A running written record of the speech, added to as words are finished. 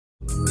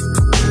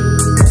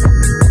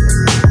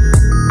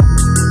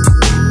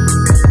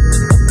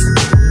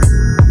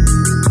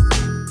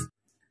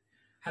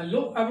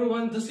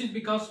everyone, this is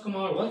Vikas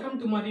Kumar. Welcome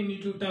to Marine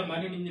Institute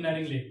Marine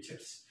Engineering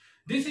Lectures.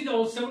 This is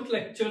our 7th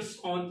lectures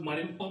on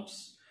marine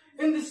pumps.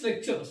 In this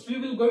lectures, we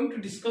will going to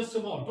discuss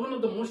about one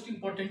of the most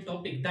important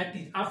topic, that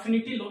is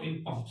affinity law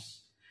in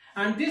pumps.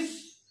 And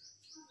this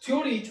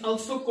theory is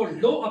also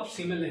called law of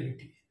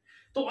similarity.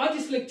 तो आज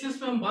इस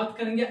lectures में हम बात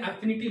करेंगे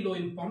affinity law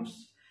in pumps.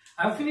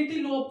 Affinity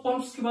law of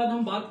pumps के बाद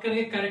हम बात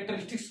करेंगे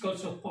characteristics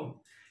curves of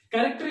pump.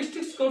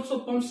 Characteristics curves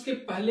of pumps के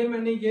पहले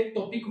मैंने ये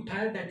टॉपिक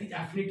उठाया, that is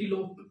affinity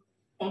law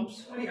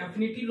pumps.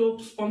 Affinity law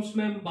pumps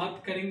में हम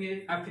बात करेंगे,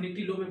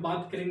 एफिनिटी लॉ में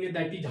बात करेंगे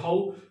that is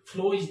how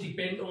flow is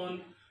depend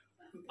on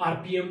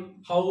RPM,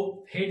 how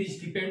head is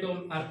depend on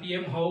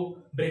RPM, how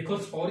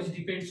breakers power is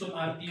depends on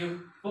RPM,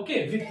 okay,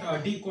 with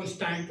D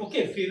constant,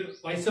 okay, फिर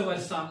vice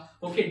versa,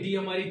 okay, D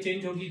हमारी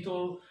change होगी तो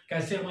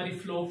कैसे हमारी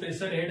flow,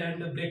 pressure, head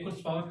and breakers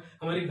power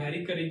हमारी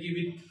vary करेगी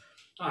with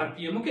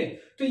RPM, okay.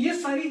 तो ये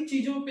सारी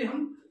चीजों पे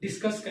हम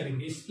डिस्कस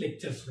करेंगे इस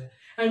लेक्चर्स में.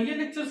 एंड ये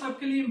लेक्चर्स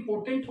आपके लिए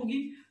इंपॉर्टेंट होगी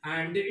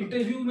एंड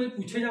इंटरव्यू में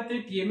पूछे जाते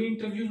हैं, TME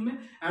इंटरव्यूज में.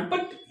 And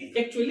but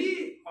actually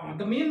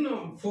the main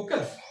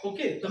focus,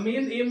 okay, the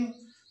main M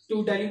to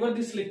deliver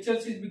this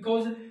lectures is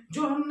because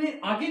जो हमने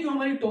आगे जो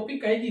हमारी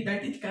टॉपिक आएगी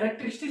that is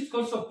characteristics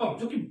curves of pump,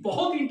 जो कि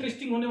बहुत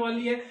इंटरेस्टिंग होने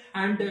वाली है.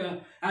 एंड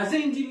एज ए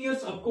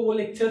इंजीनियर्स आपको वो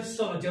लेक्चर्स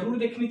जरूर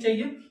देखनी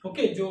चाहिए,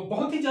 ओके, जो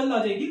बहुत ही जल्द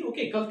आ जाएगी.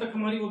 ओके, कल तक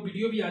हमारी वो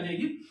वीडियो भी आ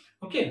जाएगी.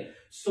 ओके,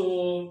 सो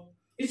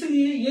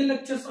इसलिए ये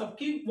लेक्चर्स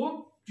आपकी वो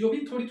जो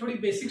भी थोड़ी थोड़ी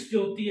बेसिक्स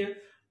जो होती है,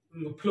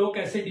 फ्लो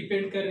कैसे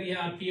डिपेंड कर रही है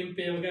RPM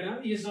पे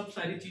वगैरह, ये सब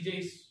सारी चीजें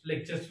इस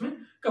लेक्चर्स में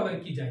कवर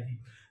की जाएगी.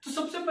 तो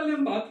सबसे पहले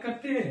हम बात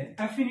करते हैं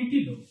affinity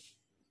law.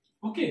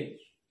 Okay,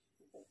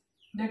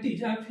 that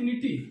is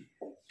affinity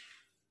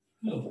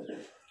law.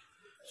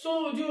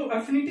 सो जो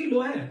एफिनिटी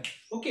लॉ है,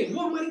 ओके, वो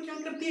हमारी क्या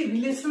करती है,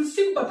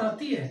 रिलेशनशिप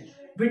बताती है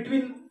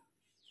between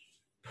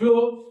flow,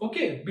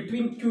 okay,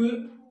 between Q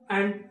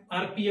and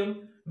RPM,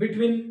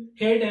 between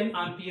head and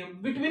RPM,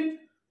 between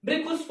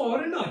breakers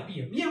power and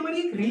RPM. ये हमारी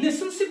एक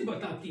रिलेशनशिप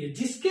बताती है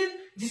जिसके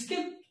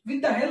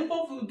with the help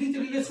of this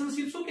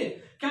relationships, okay,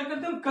 क्या करते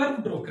हैं, हम कर्व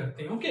ड्रॉ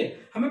करते हैं. ओके,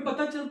 हमें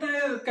पता चलता है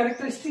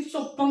कैरेक्टरिस्टिक्स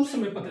ऑफ पंप्स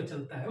हमें पता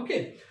चलता है. ओके,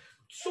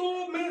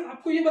 सो मैं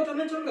आपको ये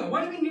बताना चाहूंगा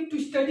why we need to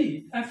study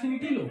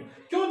affinity law.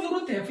 क्यों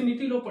जरूरत है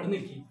एफिनिटी लॉ पढ़ने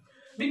की?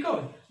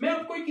 बिकॉज मैं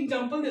आपको एक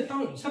एग्जांपल देता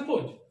हूं.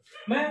 सपोज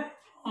मैं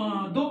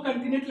दो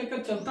कंटिनेंट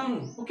लेकर चलता हूं.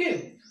 Okay,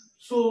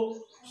 so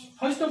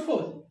first of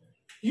all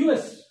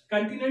US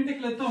continent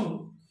एक लेता हूं,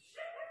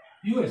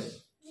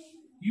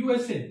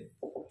 USA,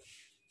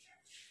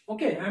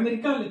 ओके,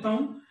 अमेरिका लेता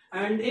हूं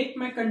एंड एक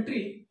मैं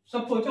कंट्री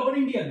सपोज और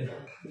इंडिया लेता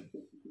हूं.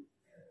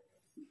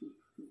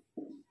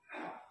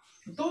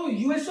 तो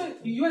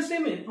यूएसए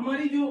में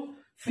हमारी जो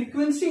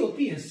फ्रीक्वेंसी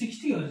होती है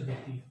 60 हर्ट्ज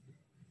होती है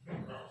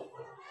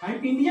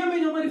एंड इंडिया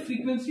में जो हमारी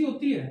फ्रीक्वेंसी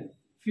होती है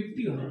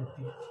 50 हर्ट्ज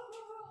होती है.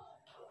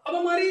 अब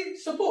हमारी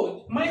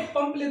सपोज मैं एक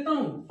पंप लेता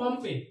हूं,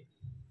 पंप ए,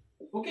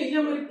 ओके, ये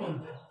हमारी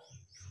पंप है.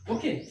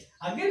 ओके,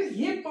 अगर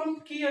ये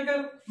पंप की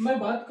अगर मैं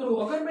बात करूं,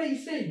 अगर मैं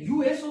इसे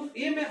यूएस ऑफ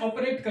ए में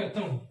ऑपरेट करता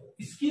हूं,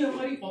 इसकी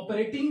हमारी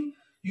ऑपरेटिंग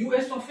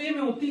यूएस ऑफ ए में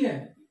होती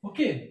है,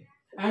 ओके,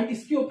 एंड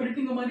इसकी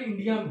ऑपरेटिंग हमारी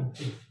इंडिया में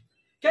होती है.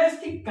 क्या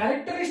इसकी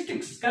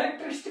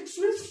characteristics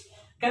means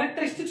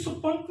characteristics of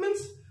pump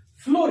means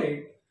flow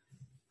rate,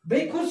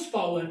 breakers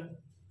power,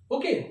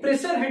 okay,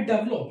 pressure head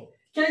develop,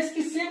 क्या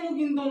इसकी सेम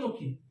होगी इन दोनों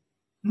की?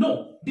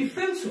 नो,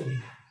 डिफरेंस होगी.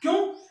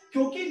 क्यों?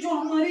 क्योंकि जो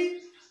हमारी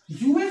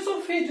यूएस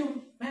ऑफ ए जो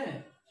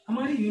है,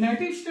 हमारी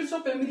यूनाइटेड स्टेट्स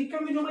ऑफ अमेरिका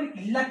में जो हमारी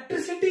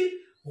इलेक्ट्रिसिटी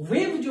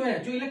वेव जो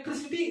है, जो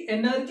इलेक्ट्रिसिटी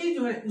एनर्जी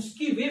जो है,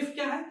 उसकी वेव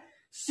क्या है,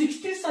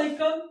 60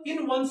 cycle in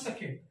 1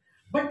 second.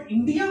 But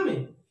India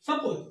में,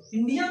 सपोज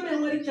इंडिया में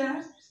हमारी क्या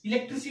है,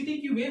 इलेक्ट्रिसिटी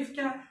की वेव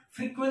क्या है,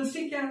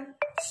 फ्रीक्वेंसी क्या है,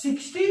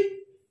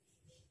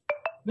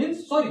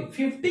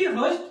 50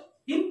 हर्ट्ज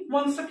इन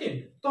 1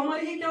 सेकेंड. तो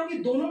हमारी ये क्या होगी,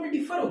 दोनों में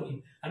डिफर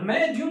होगी. और मैं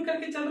एज्यूम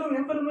करके चल रहा हूं,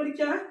 यहाँ पर हमारी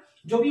क्या है,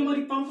 जो भी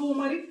हमारी पंप है वो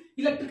हमारी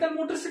इलेक्ट्रिकल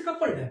मोटर से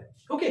कपल्ड है.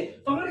 ओके,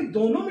 तो हमारी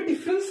दोनों में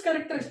डिफरेंस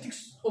कैरेक्टरिस्टिक्स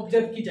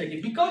ऑब्जर्व की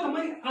जाएगी बिकॉज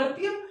हमारी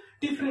RPM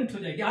डिफरेंट हो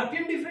जाएगी.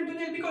 RPM डिफरेंट हो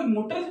जाएगी बिकॉज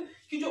मोटर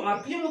की जो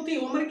RPM होती है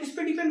वो हमारे किस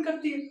पे डिपेंड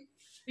करती है,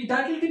 it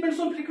directly depends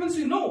on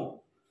frequency. No,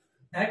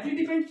 directly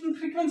depends on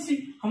frequency.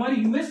 हमारी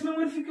यूएस में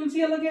हमारी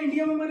फ्रीक्वेंसी अलग है,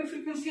 इंडिया में हमारी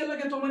फ्रीक्वेंसी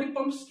अलग है. तो हमारी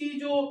पंप्स की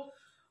जो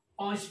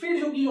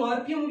स्पीड होगी, जो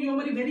RPM होगी,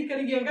 हमारी वेरी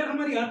करेगी. अगर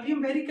हमारी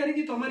RPM वेरी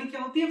करेगी तो हमारी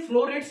क्या होती है,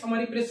 फ्लो रेट्स,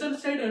 हमारी प्रेशर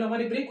साइड एंड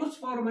हमारी ब्रेकर्स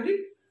पावर हमारी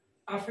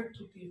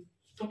अफेक्ट होती है.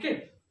 ओके,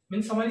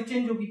 मींस हमारी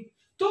चेंज होगी.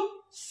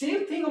 तो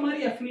सेम थिंग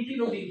हमारी एफिनिटी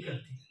लॉ डील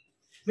करती है.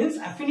 मींस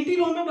एफिनिटी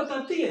लॉ में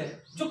बताती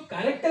है जो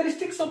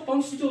कैरेक्टरिस्टिक्स ऑफ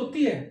पंप्स जो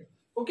होती है,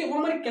 ओके, वो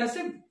हमारी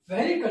कैसे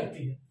वेरी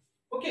करती है.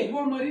 ओके, वो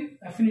हमारी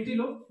एफिनिटी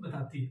लॉ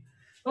बताती है.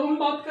 तो हम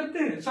बात करते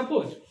हैं,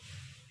 सपोज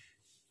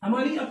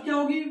हमारी अब क्या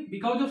होगी,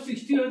 because of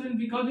 60 hertz and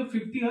because of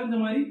 50 hertz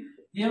हमारी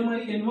ये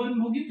हमारी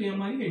N1 होगी, तो ये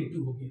हमारी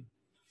N2 होगी.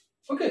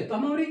 ओके, तो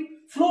हमारी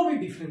फ्लो में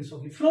डिफरेंस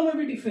होगी, फ्लो में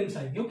भी डिफरेंस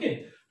आएगी. ओके,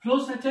 फ्लो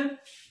सच है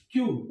Q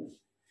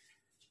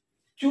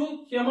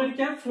ये हमारी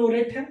क्या फ्लो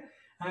रेट है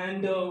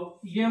एंड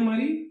ये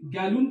हमारी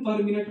गैलन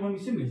पर मिनट हम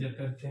इसे मेजर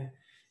करते हैं.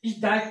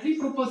 Is directly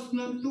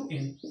proportional to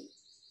N.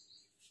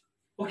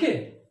 Okay,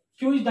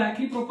 Q is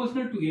directly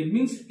proportional to N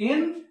means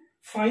N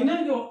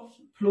final जो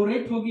फ्लो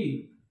रेट होगी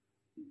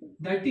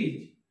दैट इज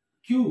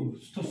क्यू,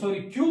 तो सॉरी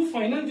क्यू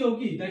फाइनल जो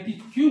होगी that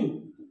is Q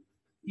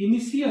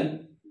initial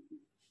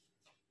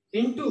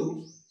into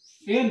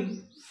an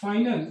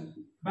final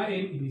bye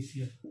an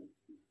initial.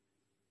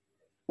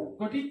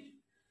 Got it?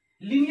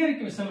 Linear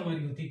equation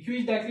हमारी होती है, Q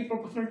is directly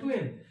proportional to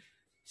N.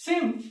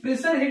 Same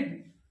pressure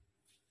head,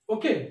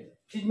 okay,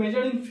 is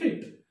measured in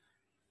feet.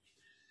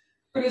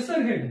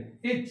 Pressure head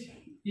H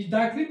is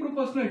directly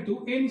proportional to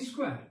n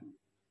square.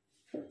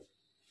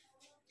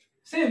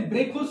 Same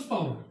brake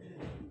horsepower.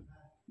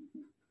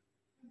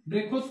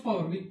 Brake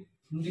horsepower with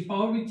the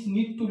power which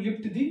need to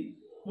lift the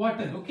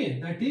water. Okay,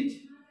 that is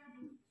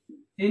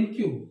n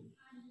cube.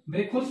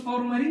 Brake horsepower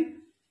हमारी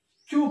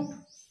cube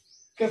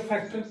के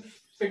factor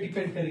पे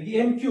depend करेगी,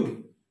 n cube.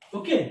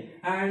 Okay,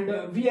 and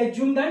we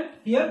assume that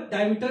here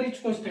diameter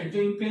is constant.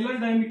 जो impeller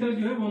diameter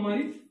जो है वो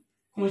हमारी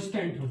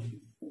constant होगी.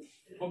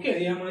 Okay,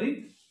 ये हमारी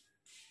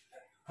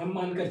हम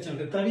मानकर चल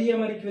रहे, तभी ये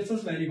हमारी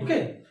इक्वेशंस वैलिड। ओके,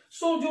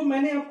 सो जो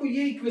मैंने आपको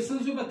ये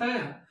इक्वेशंस जो बताया,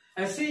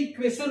 ऐसे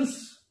इक्वेशंस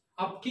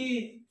आपकी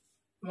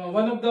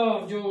वन ऑफ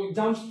द जो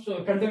एग्जाम्स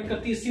कंडक्ट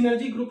करती है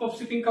synergy group of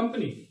shipping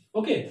company.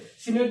 Okay,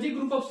 synergy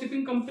group of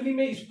shipping company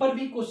में इस पर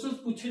भी क्वेश्चंस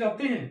पूछे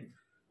जाते हैं।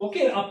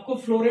 ओके, आपको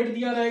फ्लो रेट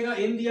दिया रहेगा,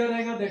 एन दिया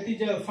रहेगा, that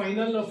is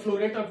final flow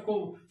rate आपको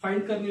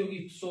फाइंड करनी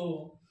होगी। सो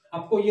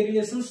आपको ये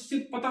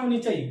रिलेशनशिप पता होनी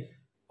चाहिए।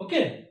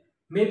 ओके,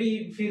 मे बी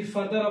फिर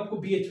फर्दर आपको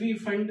बीएचपी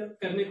फाइंड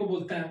करने को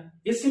बोलता है।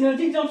 ये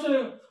सिनर्जी एग्जाम से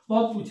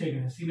बहुत पूछे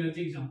गए,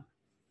 सिनर्जी एग्जाम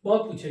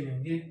बहुत पूछे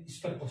गए ये इस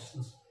पर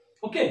क्वेश्चंस।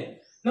 ओके,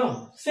 नाउ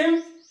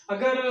सेम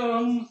अगर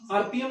हम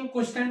आरपीएम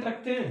कांस्टेंट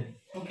रखते हैं,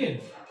 ओके,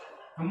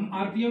 हम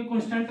आरपीएम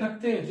कांस्टेंट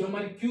रखते हैं, जो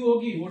हमारी क्यू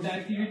होगी वो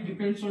डायरेक्टली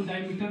डिपेंड्स ऑन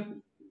डायमीटर,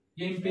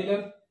 ये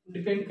इंपेलर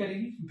डिपेंड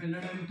करेगी, impeller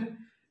diameter.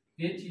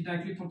 H is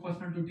directly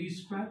proportional to d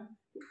square,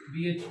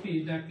 BHP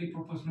is directly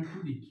proportional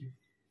to dq.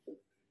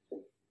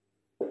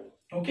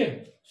 Okay,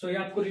 सो ये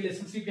आपको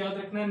रिलेशनशिप याद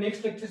रखना है।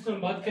 नेक्स्ट लेक्चर में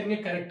हम बात करेंगे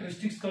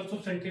characteristics curves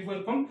of centrifugal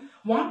pump.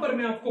 वहां पर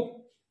मैं आपको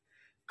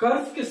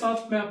कर्व के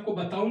साथ मैं आपको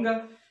बताऊंगा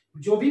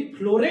जो भी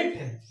फ्लो रेट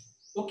है,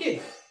 ओके,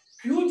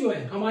 क्यू जो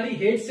है हमारी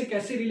हेड से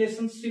कैसे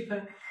रिलेशनशिप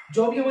है,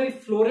 जो भी हमारी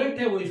फ्लो रेट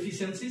है वो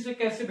एफिशिएंसी से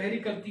कैसे वेरी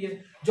करती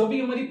है, जो भी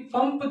हमारी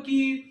पंप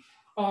की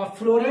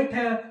फ्लो रेट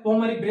है वो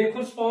हमारी ब्रेक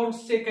हॉर्स पावर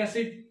से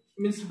कैसे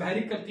मींस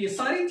वेरी करती है,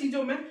 सारी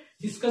चीजों में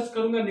डिस्कस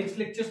करूंगा नेक्स्ट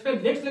लेक्चर्स पे।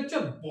 नेक्स्ट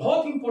लेक्चर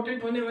बहुत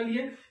इंपॉर्टेंट होने वाली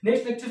है,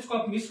 नेक्स्ट लेक्चर्स को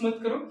आप मिस मत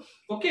करो।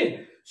 ओके,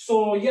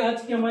 सो ये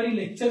आज की हमारी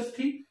लेक्चर्स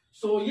थी।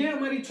 सो ये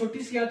हमारी छोटी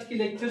सी आज की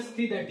लेक्चर्स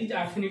थी, that is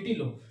affinity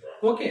law.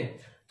 Okay,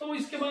 तो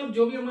इसके बाद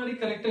जो भी हमारी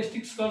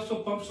कैरेक्टरिस्टिक्स कर्व्स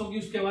ऑफ पंप्स होगी,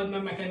 उसके बाद मैं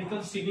मैकेनिकल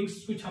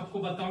सीलिंग्स कुछ आपको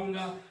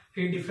बताऊंगा,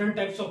 फिर डिफरेंट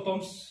टाइप्स ऑफ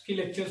पंप्स की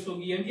लेक्चर्स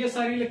होगी, एंड ये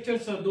सारी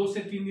लेक्चर्स 2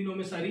 से 3 दिनों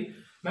में सारी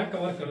मैं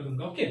कवर कर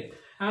दूंगा। ओके,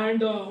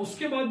 एंड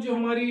उसके बाद जो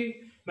हमारी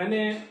मैंने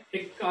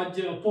एक आज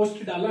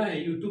पोस्ट डाला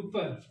है यूट्यूब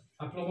पर,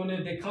 आप लोगों ने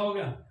देखा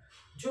होगा,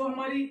 जो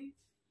हमारी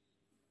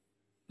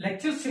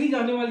लेक्चर सीरीज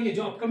आने वाली है,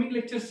 जो अपकमिंग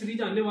लेक्चर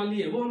सीरीज आने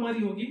वाली है, वो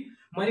हमारी होगी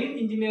marine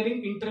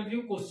engineering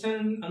interview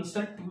question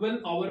answer 12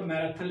 our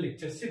marathon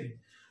lecture series.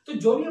 तो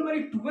जो भी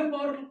हमारी 12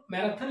 आवर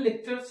मैराथन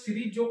लेक्चर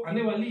सीरीज जो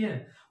आने वाली है,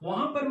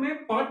 वहां पर मैं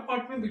पार्ट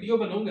पार्ट में वीडियो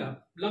बनाऊंगा।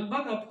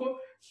 लगभग आपको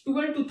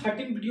 12 to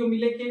 13 वीडियो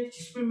मिलेंगे,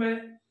 जिसमें मैं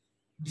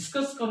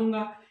डिस्कस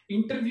करूंगा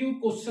interview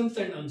questions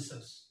and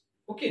answers.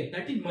 Okay,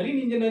 that is marine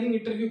engineering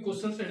interview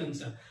questions and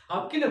answer.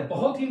 आपके लिए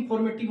बहुत ही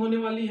इंफॉर्मेटिव होने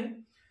वाली है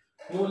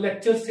वो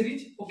लेक्चर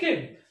सीरीज। ओके,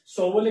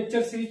 सो वो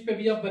लेक्चर सीरीज पे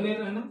भी आप बने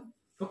रहना।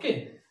 ओके,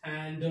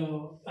 एंड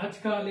आज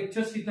का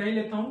लेक्चर इतना ही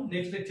लेता हूं।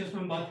 नेक्स्ट लेक्चर में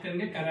हम बात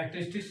करेंगे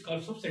characteristics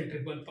curves of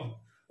centrifugal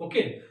pump.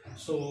 Okay,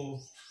 so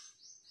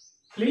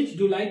please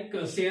do like,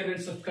 share and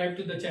subscribe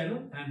to the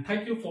channel, and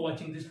thank you for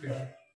watching this video.